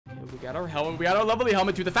We got our helmet. We got our lovely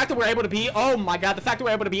helmet, dude. The fact that we're able to be, oh my god, the fact that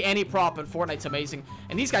we're able to be any prop in Fortnite's amazing.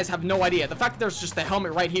 And these guys have no idea. The fact that there's just the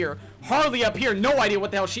helmet right here. Harley up here, no idea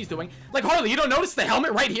what the hell she's doing. Like, Harley, you don't notice the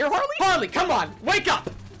helmet right here, Harley? Harley, come on, wake up.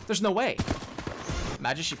 There's no way.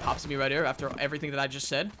 Imagine she pops me right here after everything that I just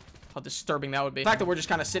said. How disturbing that would be. The fact that we're just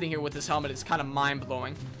kind of sitting here with this helmet is kind of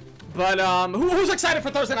mind-blowing. But, who's excited for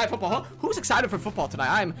Thursday Night Football, huh? Who's excited for football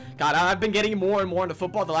tonight? God, I've been getting more and more into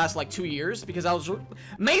football the last, like, 2 years because I was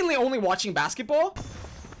mainly only watching basketball.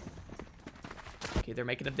 Okay, they're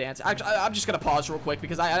making a dance. I'm just gonna pause real quick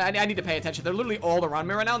because I need to pay attention. They're literally all around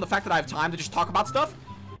me right now, and the fact that I have time to just talk about stuff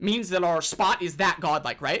means that our spot is that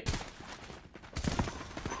godlike, right?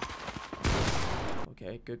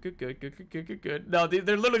 Okay, good. No,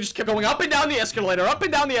 they're literally just going up and down the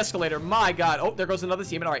escalator, My god. Oh, there goes another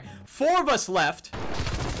team. All right, 4 of us left.